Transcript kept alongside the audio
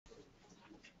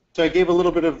So I gave a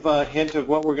little bit of a hint of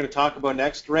what we're going to talk about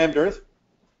next, rammed earth.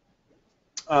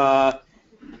 And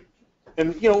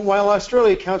you know, while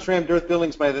Australia counts rammed earth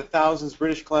buildings by the thousands,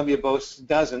 British Columbia boasts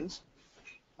dozens,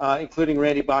 including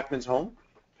Randy Bachman's home,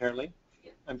 apparently,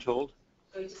 I'm told.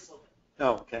 Oh, he just sold it.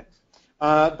 Oh, okay.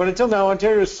 But until now,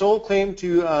 Ontario's sole claim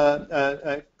to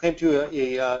a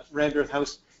rammed earth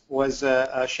house was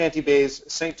Shanty Bay's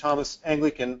St. Thomas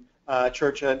Anglican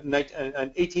Church, an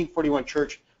 1841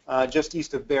 church just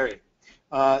east of Barrie.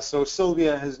 So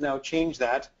Sylvia has now changed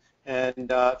that,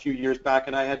 and a few years back,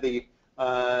 and I had the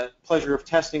pleasure of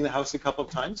testing the house a couple of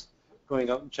times, going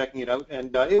out and checking it out,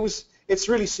 and it's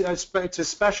really it's a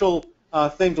special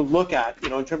thing to look at, you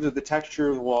know, in terms of the texture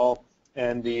of the wall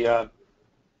and the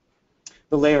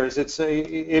layers. It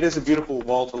is a beautiful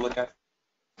wall to look at.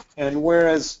 And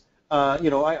whereas you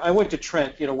know, I went to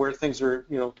Trent, you know, where things are,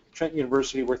 you know, Trent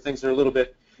University, where things are a little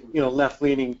bit, you know,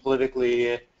 left-leaning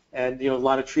politically, and you know, a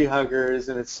lot of tree huggers,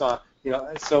 and it's you know,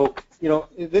 so you know,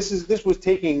 this was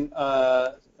taking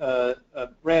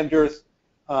rammed earth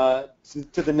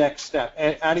to the next step,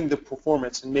 adding the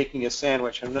performance and making a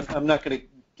sandwich. I'm not going to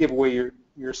give away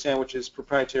your sandwich's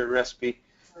proprietary recipe,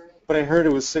 but I heard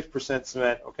it was 6%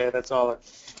 cement. Okay, that's all.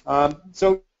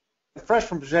 So fresh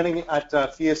from presenting at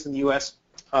FIAS in the U.S.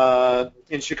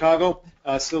 In Chicago,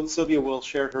 Sylvia will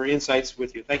share her insights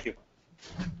with you. Thank you.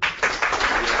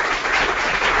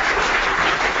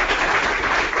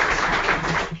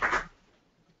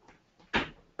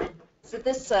 So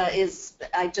this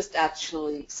I just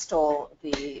actually stole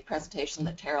the presentation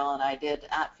that Terrell and I did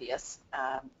at FIAS,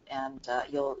 and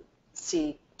you'll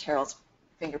see Terrell's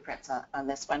fingerprints on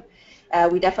this one.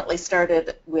 We definitely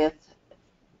started with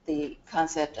the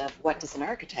concept of what does an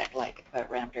architect like about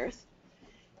rammed earth,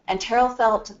 and Terrell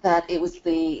felt that it was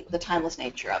the timeless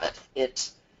nature of it.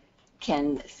 It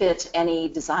can fit any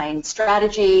design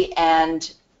strategy,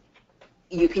 and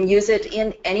you can use it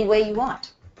in any way you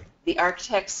want. The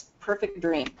architect's perfect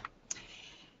dream.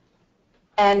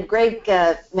 And Greg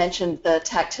mentioned the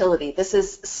tactility. This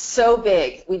is so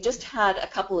big. We just had a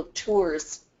couple of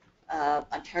tours,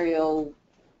 Ontario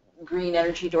Green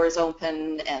Energy Doors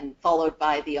Open, and followed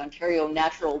by the Ontario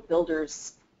Natural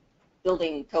Builders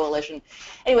Building Coalition.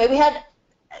 Anyway, we had,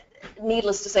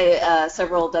 needless to say,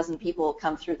 several dozen people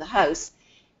come through the house.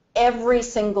 Every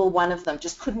single one of them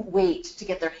just couldn't wait to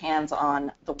get their hands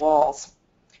on the walls.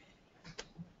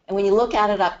 And when you look at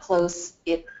it up close,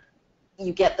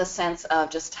 you get the sense of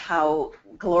just how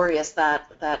glorious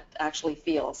that actually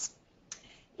feels.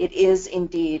 It is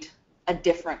indeed a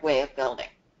different way of building.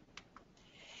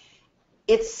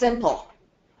 It's simple.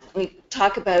 We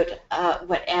talk about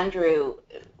what Andrew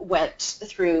went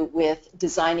through with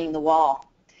designing the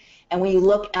wall. And when you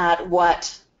look at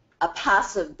what a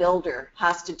passive builder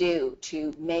has to do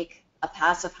to make a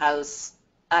passive house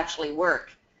actually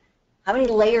work, how many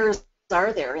layers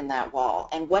are there in that wall,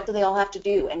 and what do they all have to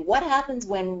do, and what happens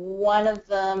when one of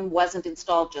them wasn't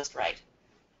installed just right?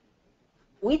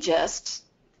 We just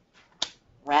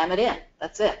ram it in.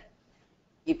 That's it.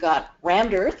 You've got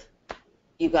rammed earth,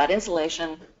 you've got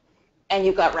insulation, and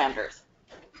you've got rammed earth.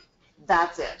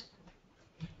 That's it.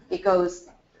 It goes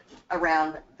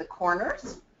around the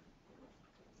corners.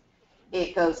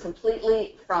 It goes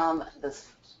completely from the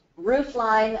roof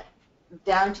line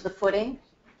down to the footing.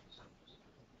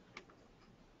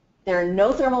 There are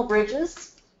no thermal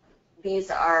bridges. These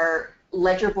are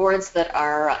ledger boards that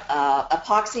are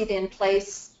epoxied in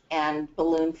place and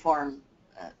balloon form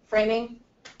framing.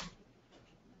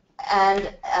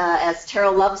 And as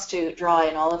Terrell loves to draw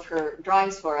in all of her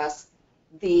drawings for us,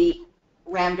 the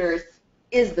rammed earth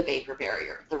is the vapor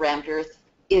barrier. The rammed earth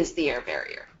is the air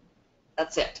barrier.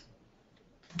 That's it.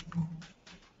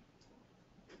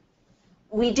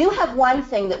 We do have one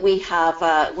thing that we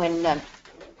have when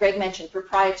Greg mentioned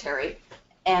proprietary,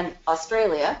 and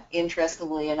Australia,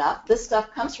 interestingly enough, this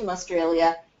stuff comes from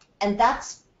Australia, and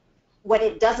that's what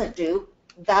it doesn't do,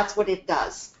 that's what it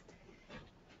does.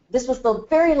 This was the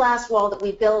very last wall that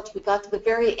we built. We got to the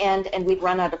very end, and we'd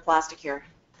run out of Plasticure.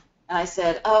 And I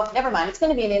said, oh, never mind, it's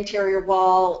going to be an interior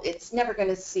wall. It's never going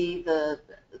to see the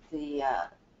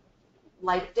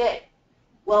light of day.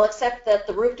 Well, except that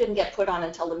the roof didn't get put on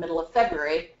until the middle of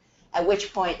February, at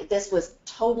which point this was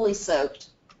totally soaked,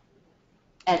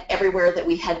 and everywhere that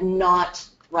we had not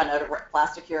run out of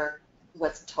Plasticure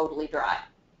was totally dry.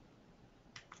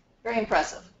 Very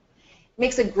impressive.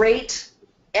 Makes a great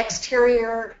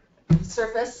exterior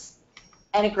surface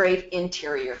and a great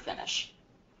interior finish.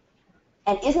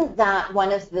 And isn't that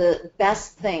one of the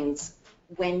best things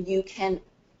when you can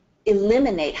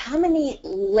eliminate, how many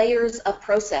layers of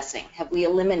processing have we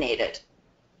eliminated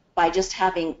by just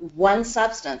having one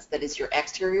substance that is your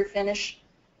exterior finish,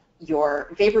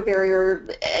 your vapor barrier,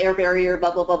 air barrier,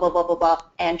 blah, blah, blah, blah, blah, blah, blah,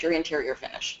 and your interior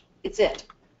finish. It's it.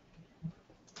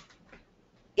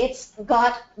 It's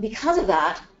got, because of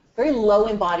that, very low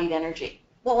embodied energy.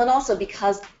 Well, and also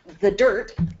because the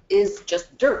dirt is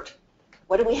just dirt.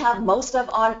 What do we have most of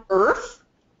on Earth?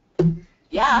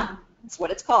 Yeah, that's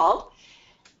what it's called.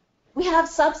 We have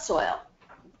subsoil,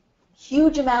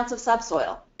 huge amounts of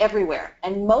subsoil everywhere,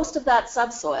 and most of that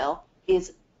subsoil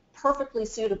is perfectly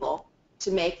suitable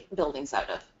to make buildings out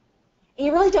of. And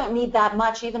you really don't need that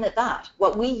much even at that.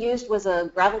 What we used was a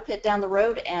gravel pit down the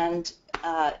road and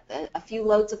a few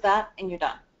loads of that, and you're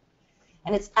done.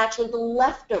 And it's actually the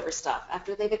leftover stuff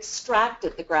after they've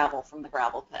extracted the gravel from the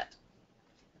gravel pit.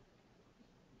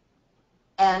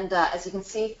 And as you can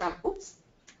see from, oops,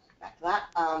 back to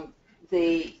that,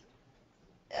 the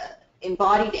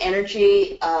embodied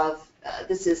energy of,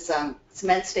 this is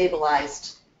cement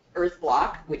stabilized earth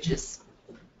block, which is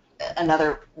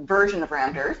another version of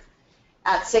round earth,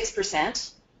 at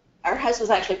 6%. Our house was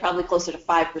actually probably closer to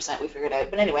 5%, we figured out.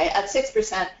 But anyway, at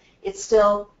 6%, it's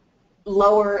still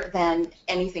lower than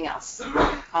anything else,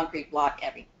 concrete block,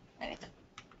 anything.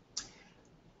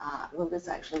 Will this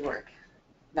actually work?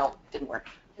 No, didn't work.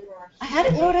 I had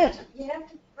it loaded. You have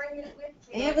to bring it with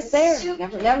you. It was there.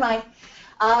 Never mind.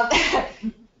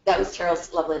 That was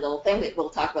Terrell's lovely little thing that we'll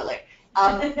talk about later.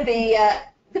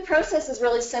 The process is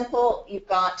really simple. You've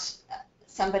got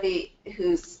somebody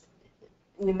who's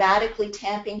pneumatically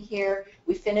tamping here.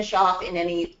 We finish off in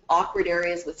any awkward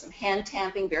areas with some hand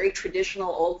tamping, very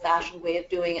traditional, old-fashioned way of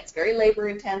doing it. It's very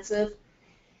labor-intensive.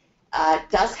 It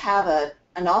does have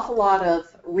an awful lot of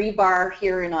rebar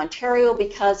here in Ontario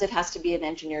because it has to be an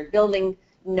engineered building.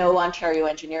 No Ontario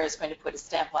engineer is going to put a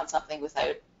stamp on something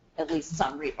without at least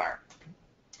some rebar.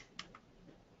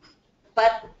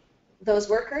 But those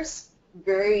workers,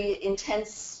 very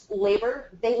intense labor,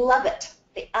 they love it.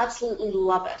 They absolutely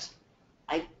love it.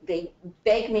 They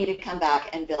beg me to come back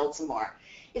and build some more.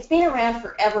 It's been around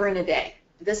forever and a day.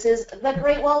 This is the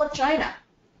Great Wall of China.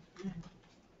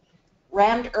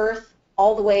 Rammed earth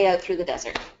all the way out through the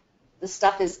desert. This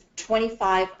stuff is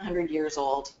 2,500 years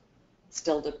old,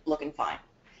 still looking fine.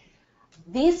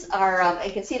 These are,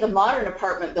 you can see the modern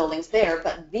apartment buildings there,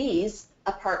 but these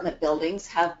apartment buildings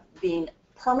have been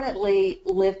permanently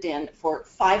lived in for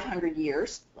 500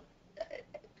 years,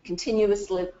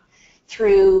 continuously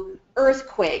through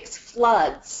earthquakes,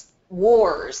 floods,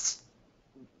 wars,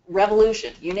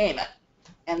 revolution, you name it,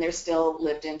 and they're still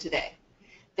lived in today.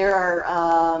 There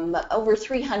are over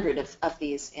 300 of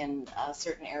these in a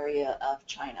certain area of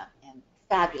China, and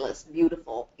fabulous,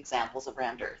 beautiful examples of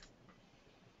rammed earth.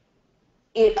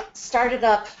 It started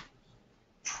up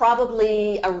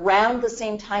probably around the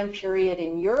same time period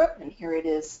in Europe, and here it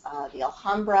is, the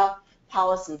Alhambra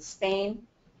Palace in Spain.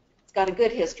 It's got a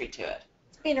good history to it.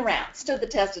 It's been around, stood the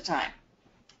test of time.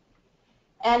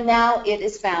 And now it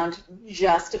is found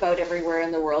just about everywhere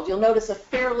in the world. You'll notice a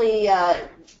fairly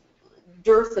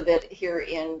dearth of it here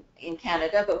in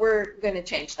Canada, but we're going to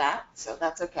change that, so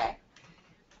that's okay.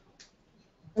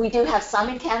 We do have some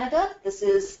in Canada. This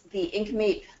is the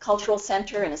Inkameep Cultural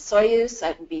Centre in Osoyoos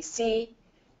out in BC,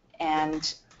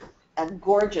 and a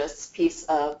gorgeous piece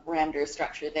of rammed earth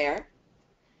structure there.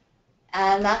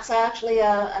 And that's actually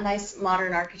a nice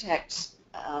modern architect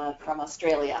from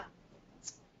Australia.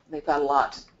 They've got a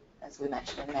lot, as we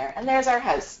mentioned in there. And there's our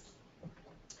house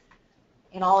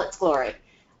in all its glory,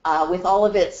 with all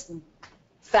of its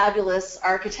fabulous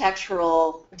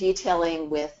architectural detailing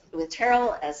with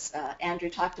Terrell. As Andrew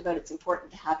talked about, it's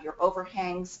important to have your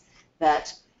overhangs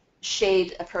that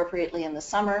shade appropriately in the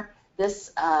summer.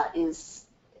 This is,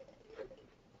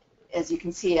 as you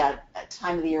can see, a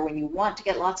time of the year when you want to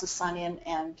get lots of sun in,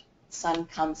 and sun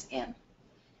comes in.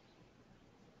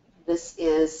 This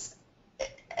is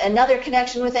another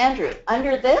connection with Andrew.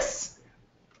 Under this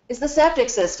is the septic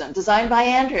system designed by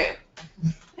Andrew.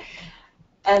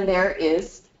 And there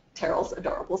is Terrell's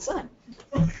adorable son.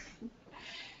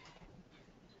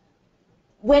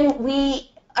 When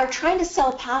we are trying to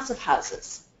sell passive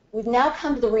houses, we've now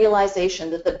come to the realization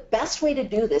that the best way to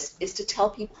do this is to tell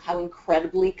people how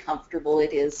incredibly comfortable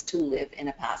it is to live in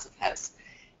a passive house.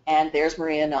 And there's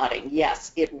Maria nodding.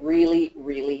 Yes, it really,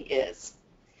 really is.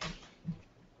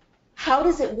 How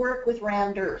does it work with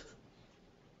rammed earth?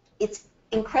 It's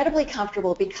incredibly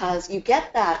comfortable because you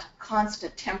get that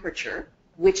constant temperature,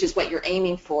 which is what you're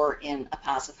aiming for in a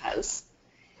passive house,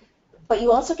 but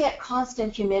you also get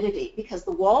constant humidity because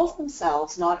the walls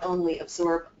themselves not only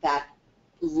absorb that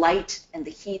light and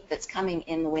the heat that's coming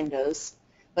in the windows,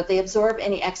 but they absorb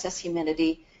any excess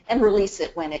humidity and release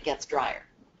it when it gets drier.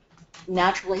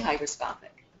 naturally hygroscopic.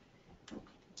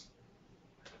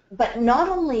 But not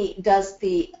only does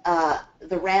the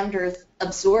rammed earth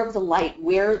absorb the light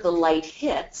where the light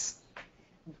hits,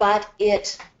 but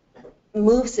it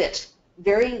moves it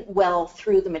very well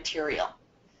through the material.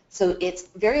 So it's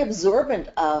very absorbent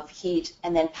of heat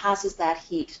and then passes that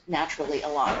heat naturally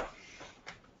along.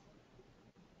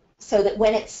 So that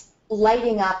when it's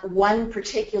lighting up one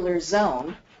particular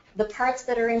zone, the parts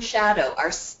that are in shadow are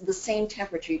the same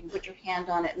temperature. You can put your hand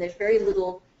on it and there's very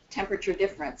little temperature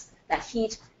difference. That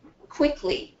heat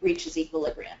quickly reaches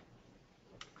equilibrium.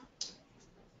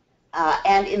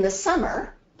 And in the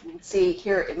summer, you can see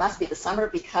here it must be the summer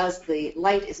because the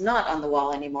light is not on the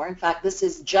wall anymore. In fact, this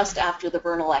is just after the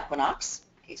vernal equinox,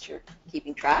 in case you're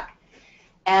keeping track.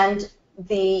 And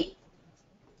the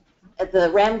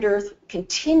rammed earth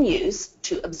continues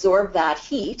to absorb that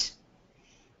heat.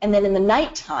 And then in the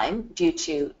nighttime, due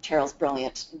to Terrell's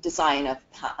brilliant design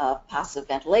of passive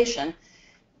ventilation,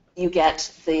 you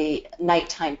get the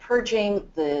nighttime purging,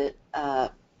 the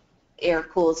air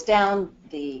cools down,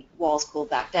 the walls cool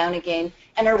back down again,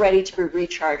 and are ready to be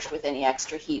recharged with any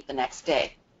extra heat the next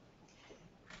day.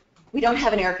 We don't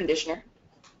have an air conditioner.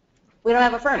 We don't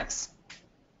have a furnace.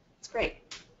 It's great.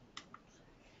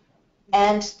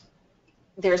 And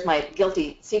there's my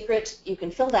guilty secret. You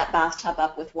can fill that bathtub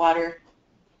up with water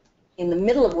in the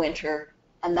middle of winter,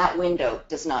 and that window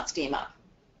does not steam up.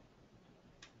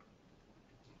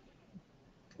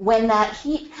 When that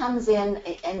heat comes in,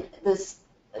 and this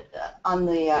on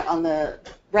the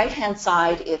right-hand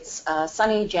side, it's a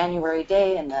sunny January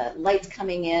day, and the light's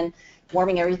coming in,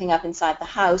 warming everything up inside the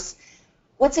house.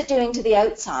 What's it doing to the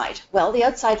outside? Well, the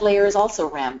outside layer is also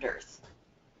rammed earth.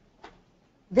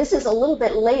 This is a little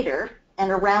bit later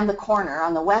and around the corner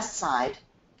on the west side,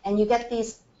 and you get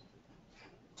these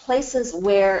places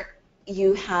where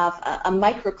you have a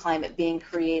microclimate being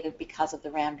created because of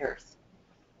the rammed earth.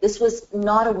 This was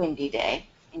not a windy day.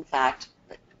 In fact,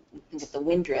 you can get the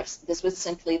wind drifts. This was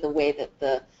simply the way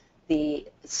that the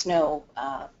snow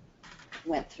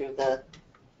went through the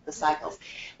cycles.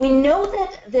 We know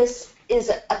that this is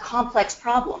a complex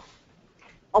problem.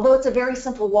 Although it's a very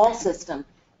simple wall system,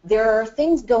 there are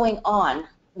things going on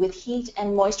with heat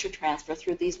and moisture transfer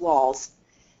through these walls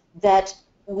that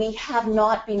we have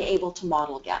not been able to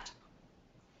model yet.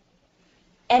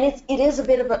 And it is a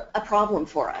bit of a problem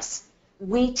for us.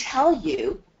 We tell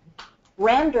you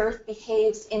rammed earth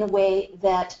behaves in a way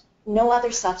that no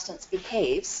other substance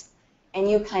behaves, and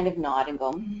you kind of nod and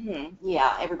go,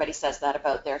 yeah, everybody says that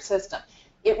about their system.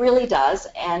 It really does,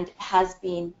 and has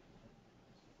been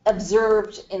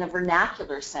observed in a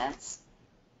vernacular sense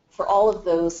for all of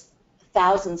those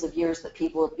thousands of years that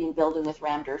people have been building with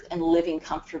rammed earth and living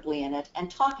comfortably in it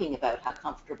and talking about how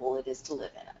comfortable it is to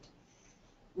live in it.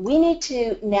 We need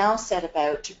to now set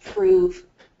about to prove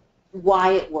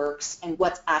why it works and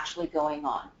what's actually going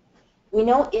on. We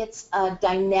know it's a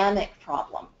dynamic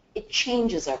problem. It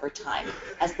changes over time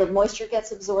as the moisture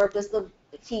gets absorbed, as the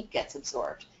heat gets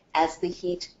absorbed, as the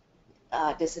heat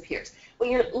disappears. What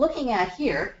you're looking at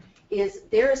here is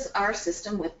there's our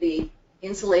system with the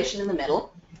insulation in the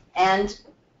middle, and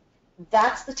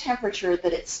that's the temperature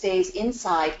that it stays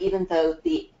inside even though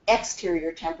the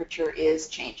exterior temperature is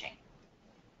changing.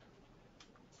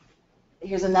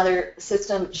 Here's another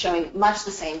system showing much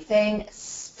the same thing,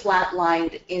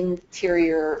 flat-lined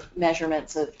interior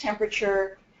measurements of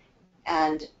temperature,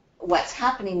 and what's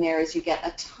happening there is you get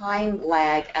a time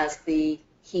lag as the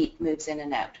heat moves in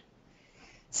and out.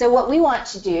 So what we want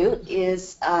to do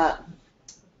is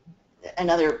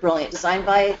another brilliant design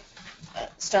by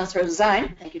Stone's Throw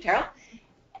Design. Thank you, Terrell.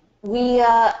 We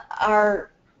are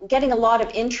getting a lot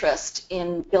of interest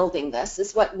in building this. This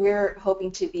is what we're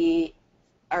hoping to be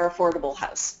our affordable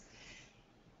house.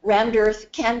 Rammed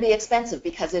earth can be expensive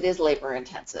because it is labor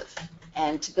intensive.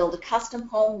 And to build a custom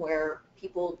home where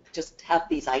people just have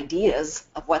these ideas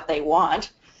of what they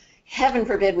want, heaven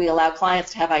forbid we allow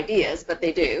clients to have ideas, but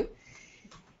they do.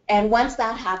 And once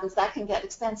that happens, that can get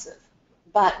expensive.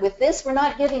 But with this, we're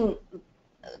not giving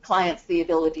clients the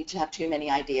ability to have too many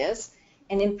ideas.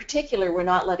 And in particular, we're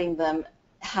not letting them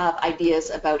have ideas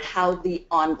about how the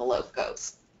envelope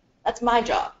goes. That's my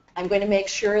job. I'm going to make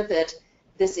sure that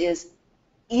this is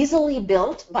easily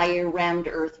built by a rammed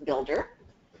earth builder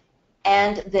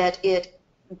and that it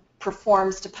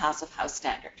performs to passive house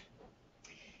standard.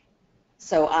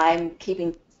 So I'm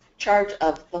keeping charge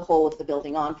of the whole of the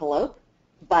building envelope,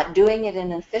 but doing it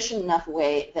in an efficient enough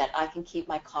way that I can keep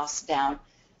my costs down,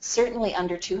 certainly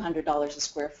under $200 a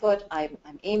square foot. I'm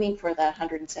aiming for that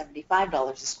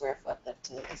 $175 a square foot. That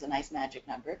is a nice magic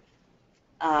number.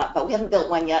 But we haven't built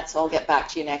one yet, so I'll get back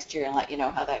to you next year and let you know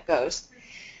how that goes.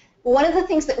 Well, one of the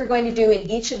things that we're going to do in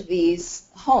each of these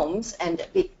homes, and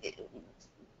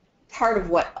part of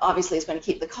what obviously is going to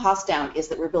keep the cost down, is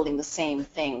that we're building the same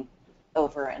thing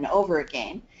over and over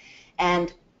again.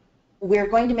 And we're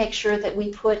going to make sure that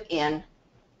we put in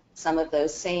some of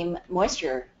those same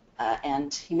moisture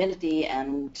and humidity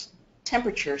and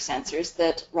temperature sensors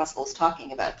that Russell was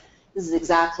talking about. This is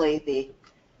exactly the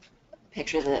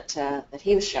picture that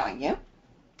he was showing you.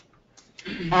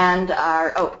 And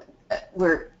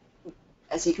we're,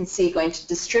 as you can see, going to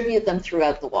distribute them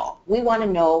throughout the wall. We want to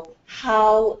know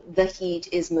how the heat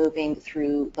is moving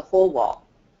through the whole wall.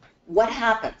 What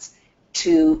happens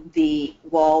to the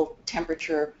wall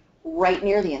temperature right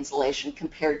near the insulation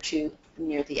compared to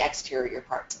near the exterior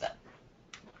parts of it.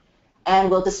 And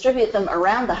we'll distribute them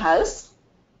around the house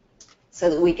so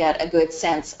that we get a good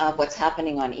sense of what's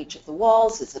happening on each of the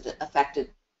walls. Is it affected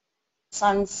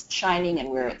sun's shining and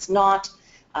where it's not?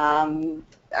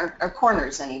 Are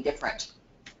corners any different?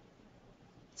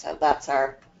 So that's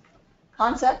our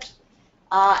concept.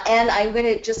 And I'm going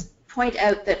to just point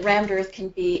out that rammed earth can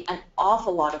be an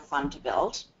awful lot of fun to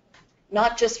build,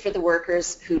 not just for the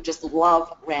workers who just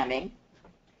love ramming,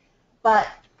 but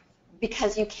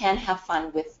because you can have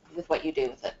fun with what you do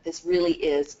with it. This really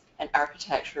is an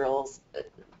architectural,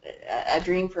 a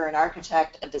dream for an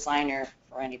architect, a designer,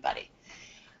 for anybody.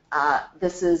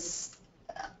 This is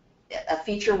a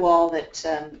feature wall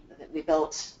that we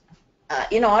built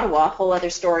in Ottawa, a whole other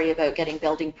story about getting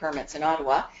building permits in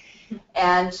Ottawa.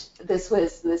 And this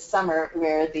was this summer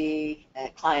where the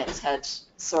clients had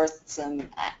sourced some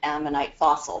ammonite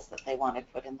fossils that they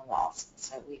wanted put in the walls.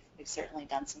 So we've certainly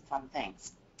done some fun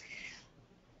things.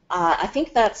 I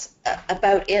think that's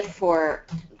about it for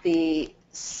the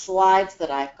slides that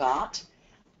I've got.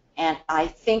 And I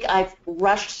think I've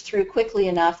rushed through quickly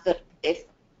enough that if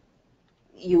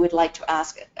you would like to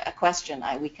ask a question,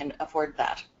 we can afford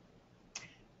that.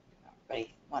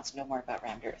 Everybody wants to know more about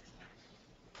rammed earth.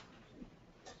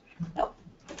 No?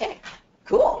 Okay,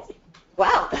 cool.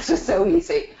 Wow, this was so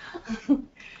easy.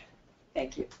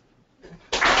 Thank you.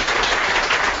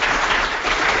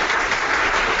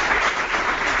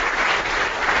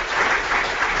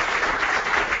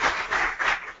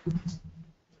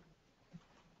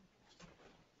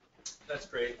 That's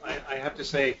great. I have to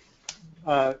say,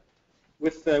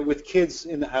 with kids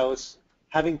in the house,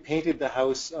 having painted the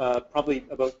house probably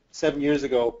about 7 years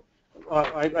ago,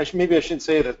 maybe I shouldn't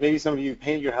say that. Maybe some of you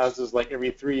paint your houses like every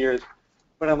 3 years,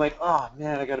 but I'm like, oh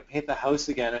man, I got to paint the house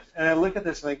again. And I look at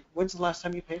this like, when's the last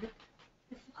time you painted?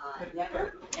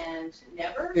 Never and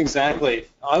never. Exactly.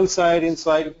 Outside,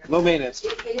 inside, low maintenance.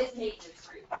 It is maintenance.